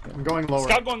me. I'm going lower.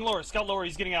 Scout going lower. Scout lower.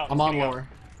 He's getting out. I'm He's on getting out. lower.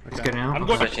 He's Okay. getting out. I'm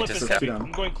going Okay. to cliff Switching is to heavy. down.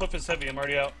 I'm going cliff is heavy. I'm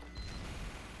already out.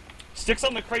 Sticks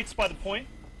on the crates by the point.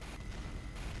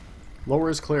 Lower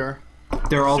is clear.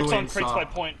 They're all the Sticks way on in crates by saw.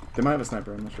 point. They might have a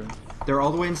sniper, I'm not sure. They're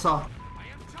all the way in saw.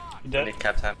 You I dead? need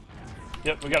cap time.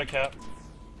 Yep, we got a cap.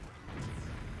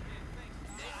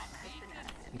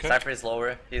 Okay. Sniper is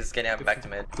lower. He's getting out back to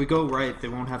mid. If we go right, they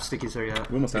won't have stickies there yet.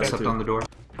 We almost have Except two. on the door.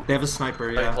 They have a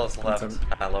sniper, Very yeah. close left. Seven.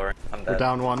 Lower. I'm We're dead.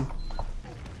 down one.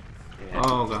 Yeah.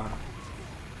 Oh god.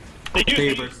 They use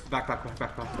Faber. these. Back.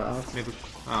 Wow. Maybe.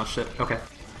 Oh shit. Okay.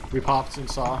 We popped and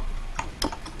saw.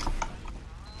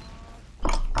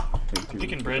 We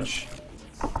can bridge.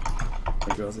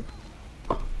 Thank you, Ozzy.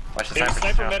 Watch the They have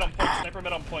sniper. sniper med on point. Sniper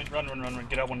med on point. Run.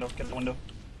 Get out window. Get the window.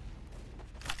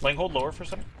 Lang, hold lower for a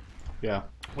second. Yeah.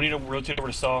 We need to rotate over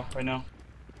to saw right now.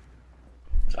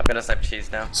 I'm gonna snipe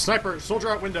cheese now. Sniper, soldier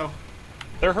out window.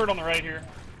 They're hurt on the right here.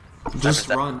 Just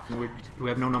Sniper's run. We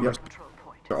have no numbers. Control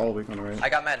point. They're all weak on the right. I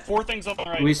got med. 4 things on the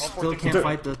right. We All 4 still things can't on the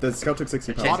fight the. The scout took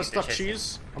 60 A lot pounds. of stuff, chasing.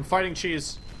 cheese. I'm fighting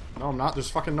cheese. No, I'm not. There's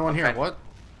fucking no one here. Okay. What?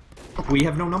 We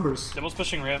have no numbers. Demo's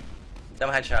pushing ramp.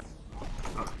 Demo headshot.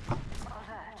 Alert.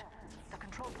 The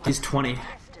control point He's 20.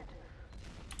 tested.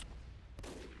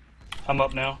 I'm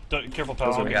up now. Careful,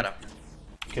 pal. We got him.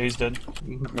 Okay, he's dead.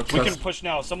 No We trust. can push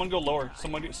now. Someone go lower.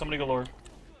 Somebody go lower.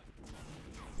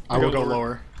 I will go go lower.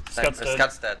 lower. Scout's dead.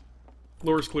 Scout's dead.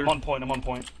 Lower's clear. I'm on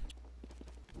point.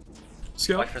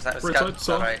 Scout. Watch for sniper. Right Scout. side,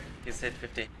 saw. Right. He's hit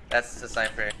 50. That's the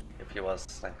sniper if he was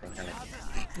sniping.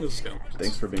 Let's go.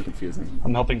 Thanks for being confusing.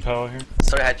 I'm helping Pow here.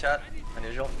 Sorry, headshot.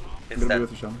 Unusual. I'm He's gonna be dead.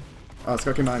 with you, Sean. Oh,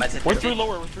 Scott came behind. Mine's hit We're 50. through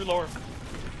lower, we're through lower.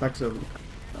 Back to.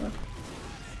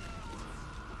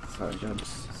 Sorry, God.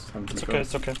 Just having It's control. okay,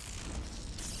 it's okay.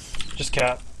 Just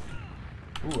cat.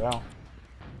 Ooh, wow.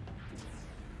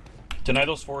 Deny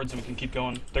those forwards and we can keep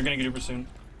going. They're gonna get Uber soon.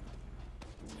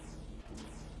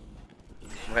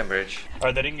 I'm going bridge.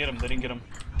 Alright, they didn't get him, they didn't get him.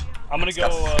 I'm gonna go,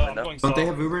 Scott's I'm window. going Don't they south.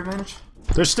 have Uber advantage?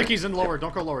 There's stickies in lower.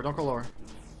 Don't go lower. Don't go lower.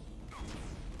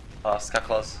 Oh, Scott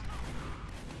close.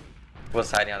 He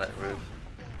was hiding on that roof.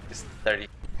 He's 30.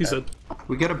 He said.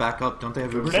 We gotta back up. Don't they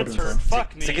have Uber? Meds hurt,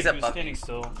 fuck me, he Sticky's was at Bucky. standing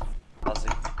still.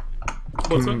 Ozzy.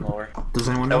 What's up? Lower. Does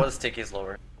anyone That know? was Sticky's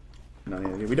lower. No, yeah,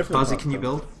 we definitely. Ozzy, popped, can you though.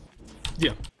 build?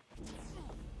 Yeah.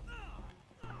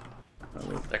 Oh,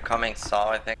 wait. They're coming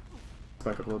Saw, I think.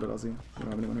 Back up a little bit, Ozzy. We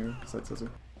don't have anyone here besides Scissor.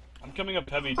 I'm coming up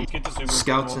heavy, just get this Uber.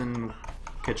 Scouts in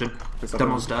kitchen. There's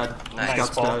Demo's something. dead. Nice.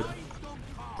 Scout's Ball. dead.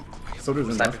 Soldiers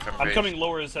in Sniping left. from I'm bridge. coming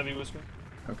lower as heavy, Whisker.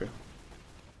 Okay.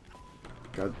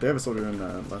 God, they have a soldier in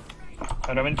left.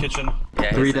 Alright, I'm in kitchen.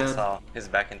 Yeah, Three he's in dead. Saw. He's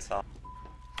back in Saw.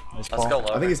 Nice Let's ball. go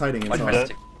lower. I think he's hiding in Watch Saw. my Dead.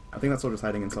 stick. I think that soldier's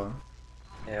hiding in Saw.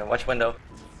 Yeah, watch window.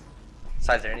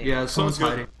 Sides there. Yeah, someone's good.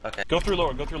 hiding. Okay. Go through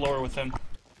lower with him.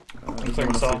 There's Clear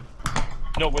one Saw. left.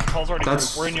 No, with Paul's already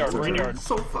That's through. We're in yard, we're in yard.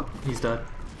 So fuck. He's dead.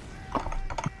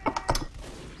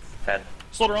 Dead.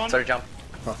 Slaughter on. Sorry, jump.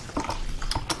 Oh.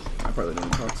 I probably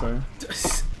didn't talk, sorry.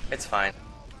 It's fine.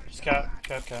 Just cat.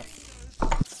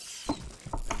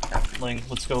 Ling,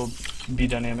 let's go be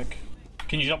dynamic.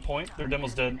 Can you jump point? Their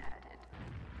demo's dead.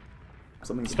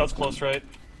 Something's Scout's close, right?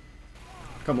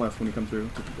 Come left when you come through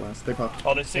to the blast. They popped.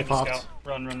 Oh, they saved the popped. scout.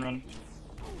 Run.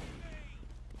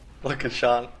 Look at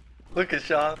Sean. Look at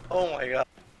Sean. Oh my god.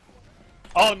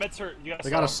 Oh, the meds hurt. You gotta They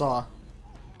got a stop.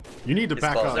 saw. You need to He's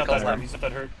back close, He's up. not they're that close. hurt. He's not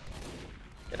that hurt.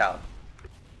 Get out.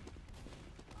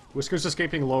 Whisker's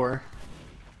escaping lower.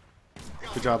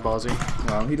 Good job, Bozzy.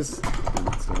 Wow, he just.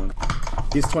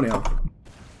 He's 20 health.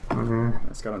 Mm-hmm.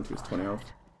 I Scott on 2 is 20 health.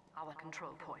 Our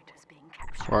control point is being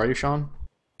captured. Where are you, Sean?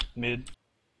 Mid.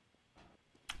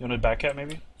 You want to back cat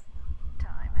maybe?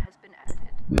 Time has been added.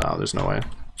 No, there's no way.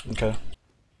 Okay.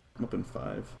 I'm up in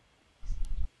 5.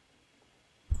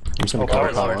 I'm just gonna Oh, cover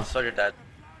power's Paula. Soldier dead.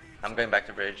 I'm going back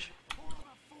to bridge.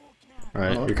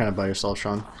 Alright, you're kind of by yourself,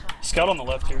 Sean. Scout on the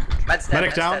left here. Med's dead. Medic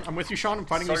Med's down. dead. I'm with you, Sean. I'm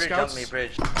fighting these Soldier jumped scouts. me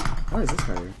bridge. Why is this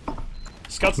guy here?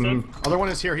 Scout's dead. Other one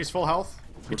is here. He's full health.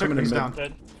 He We're took coming in he's mid. down.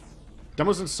 Dead.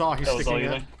 Demo's in saw. He's That was all sticking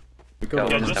you, it. Ling. We go Yeah,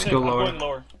 Yeah, over. just Let's him. go I'm lower. going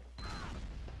lower.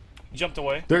 He jumped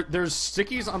away. There's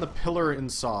stickies on the pillar in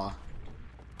saw.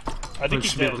 I We think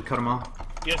he's should be able dead. to cut him off.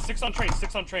 Yeah, 6 on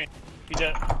train. He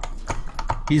dead.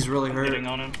 He's really hurt. Hitting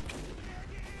on him.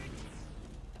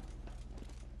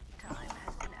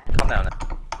 Calm down.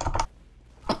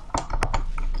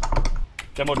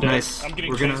 Demo dead. Nice. I'm getting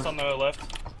We're chased gonna- on the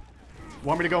left.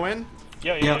 Want me to go in?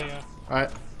 Yeah.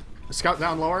 Alright. Scout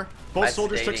down lower. Both I'm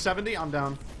soldiers took staying. 70. I'm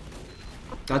down.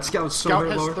 That scout's so Scout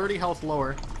hurt has lower. 30 health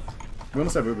lower. We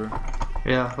almost have Uber.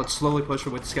 Yeah, let's slowly push it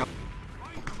with scout.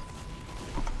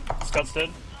 Scout's dead.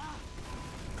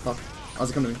 Oh,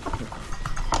 Ozzy, come to me. Here.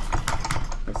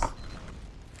 Nice.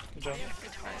 Good job.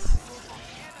 Nice.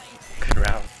 Good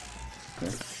round.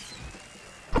 Okay.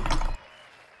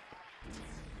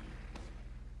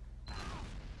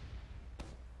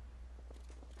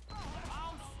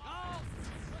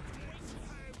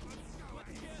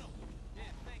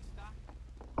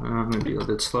 I'm gonna be a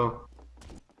bit slow.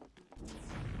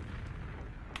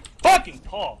 Fucking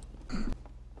Paul!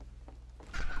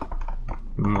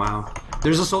 Wow.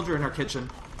 There's a soldier in our kitchen.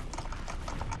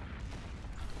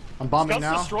 I'm bombing Scout's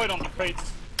now. destroyed on the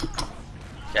crates.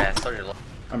 Yeah, soldier low.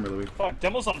 I'm really weak. Fuck,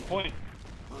 Demo's on point.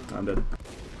 I'm dead.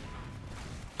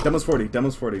 Demo's 40.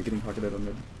 Demo's 40. Getting pocketed on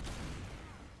mid.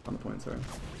 On the point, sorry.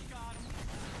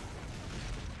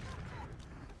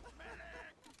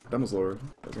 Demo's lower.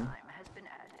 Okay. Time has been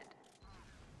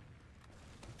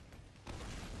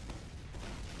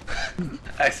added.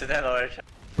 Accidental air shot.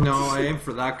 No, I aimed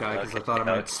for that guy because I thought I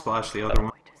might splash the other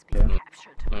one. Point is being Yeah.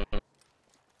 captured.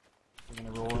 We're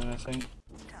gonna roll in, I think.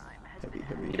 Time has Heavy, been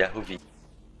heavy. Yeah, Hoovy.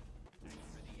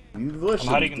 You I'm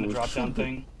hiding in the drop down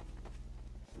thing.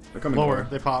 They're coming Lower.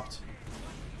 They popped.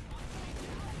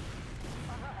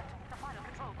 The final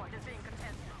control point is being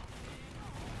contested.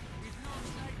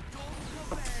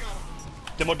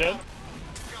 Demo dead?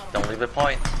 Don't leave a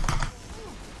point.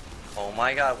 Oh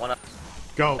my god, one up.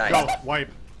 Go, Nice. go.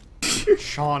 Wipe.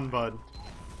 Sean, bud.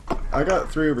 I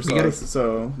got 3 Uber gotta- saws,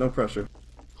 so no pressure.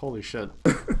 Holy shit.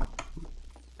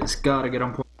 It's gotta get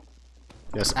on point.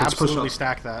 Yes, Let's push absolutely up.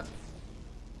 stack that.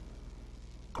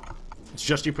 It's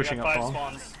just you We pushing got up, 5 Paul.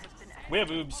 spawns. We have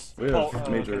oobs. We have Paul,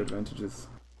 major okay. advantages.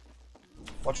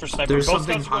 Watch for sniper. There's Both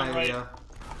something scouts going high, right. yeah.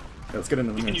 Yeah, let's get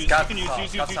into the You can mix. use, Scout you can south,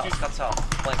 use, scout south, scout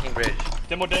south. Flanking bridge.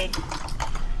 Demo dead.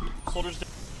 Soldiers dead.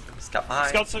 Scout behind.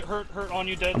 Scouts hurt on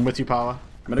you dead. I'm with you, Paula.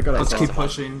 Medic got Let's outside. keep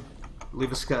pushing.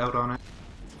 Leave a scout on it.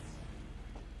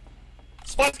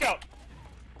 Spot scout.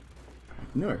 I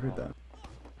knew I heard that.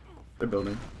 They're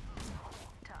building.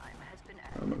 Time has been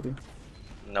Oh, maybe.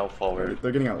 No forward.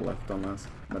 They're getting out left on last.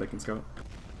 Medic and scout.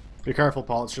 Be careful,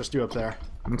 Paul. It's just you up there.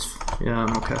 Yeah,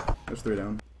 I'm okay. There's 3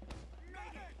 down.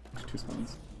 2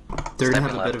 spawns. They're gonna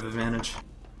have Stepping a bit left. of advantage.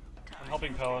 I'm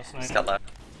helping Palace. Scout left.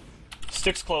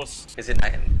 Sticks close. Is it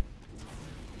 9?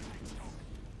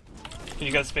 Can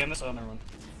you guys spam this? Oh, never mind.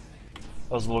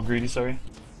 I was a little greedy, sorry.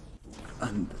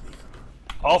 Unbelievable.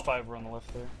 All 5 were on the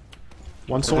left there.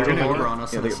 One They're soldier gonna lower. over on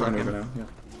us Yeah, in they a get run over second. now. Yeah.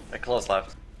 They're close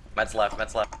left. Med's left,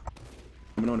 Med's left.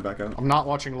 I'm gonna want to back out. I'm not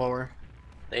watching lower.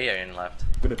 They are in left.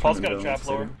 Good Paul's attempt got a to trap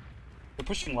go lower. into They're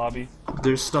pushing lobby.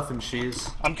 There's stuff in cheese.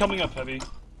 I'm coming up heavy.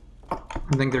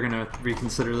 I think they're gonna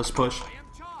reconsider this push. stadium.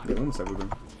 They almost have Uber.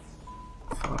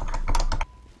 Fuck.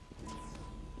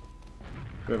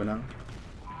 We have it now.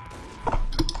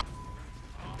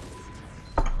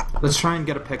 Let's try and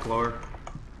get a pick lower.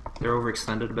 They're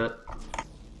overextended a bit.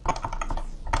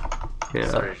 Yeah.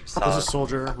 Sorry, There's a solid.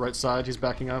 soldier right side. He's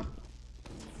backing up.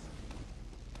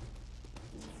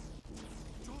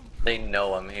 They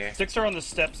know I'm here. Sticks are on the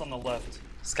steps on the left.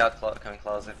 Scout coming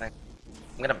close, I think.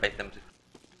 I'm gonna bait them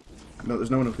to. No,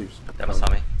 there's no one with these. Demo saw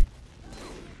me.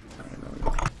 Alright,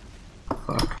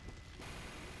 no, Fuck.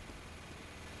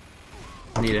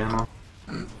 I need ammo.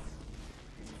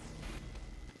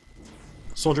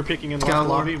 Soldier peeking in Scout left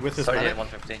lower. lobby with his Sorry, medic.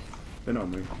 150. they know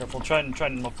I'm weak. Careful, try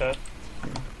and milk that.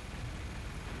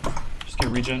 Just get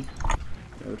regen. Yeah,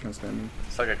 they're trying to spam me.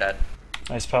 Soldier dead.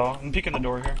 Nice pal. I'm peeking the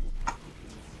door here.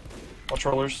 Watch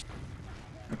rollers.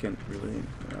 I can't really.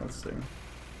 Yeah, let's stay.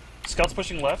 Scouts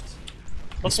pushing left.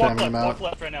 Let's spamming walk them left. out. Walk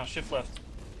left right now. Shift left.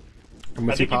 I'm I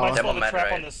with you, think you might Paula. spawn Demo the med trap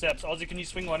right. on the steps. Ozzy, can you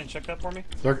swing one and check that for me?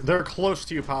 They're close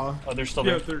to you, Paula. Oh, they're still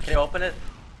Yeah, there. there's. Can you open it?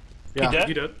 Yeah. dead?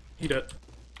 He dead. He dead.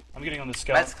 I'm getting on the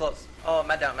scout. Med's close. Oh,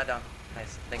 med down, med down.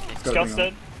 Nice, thank you. Scout Scout's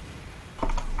going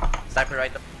dead. Sniper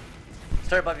right there.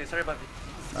 Story above you, story above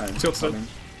you. Alright, Scout's dead. coming.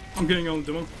 I'm getting on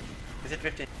demo. Is it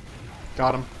 50?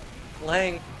 Got him.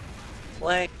 Lang.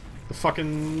 Lang. The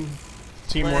fucking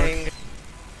teamwork. Lang.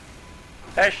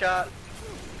 Headshot.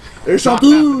 Airshot, Not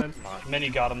dude! happening. Many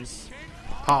got 'ems.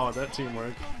 Paula, that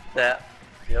teamwork. Yeah.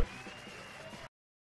 Yep.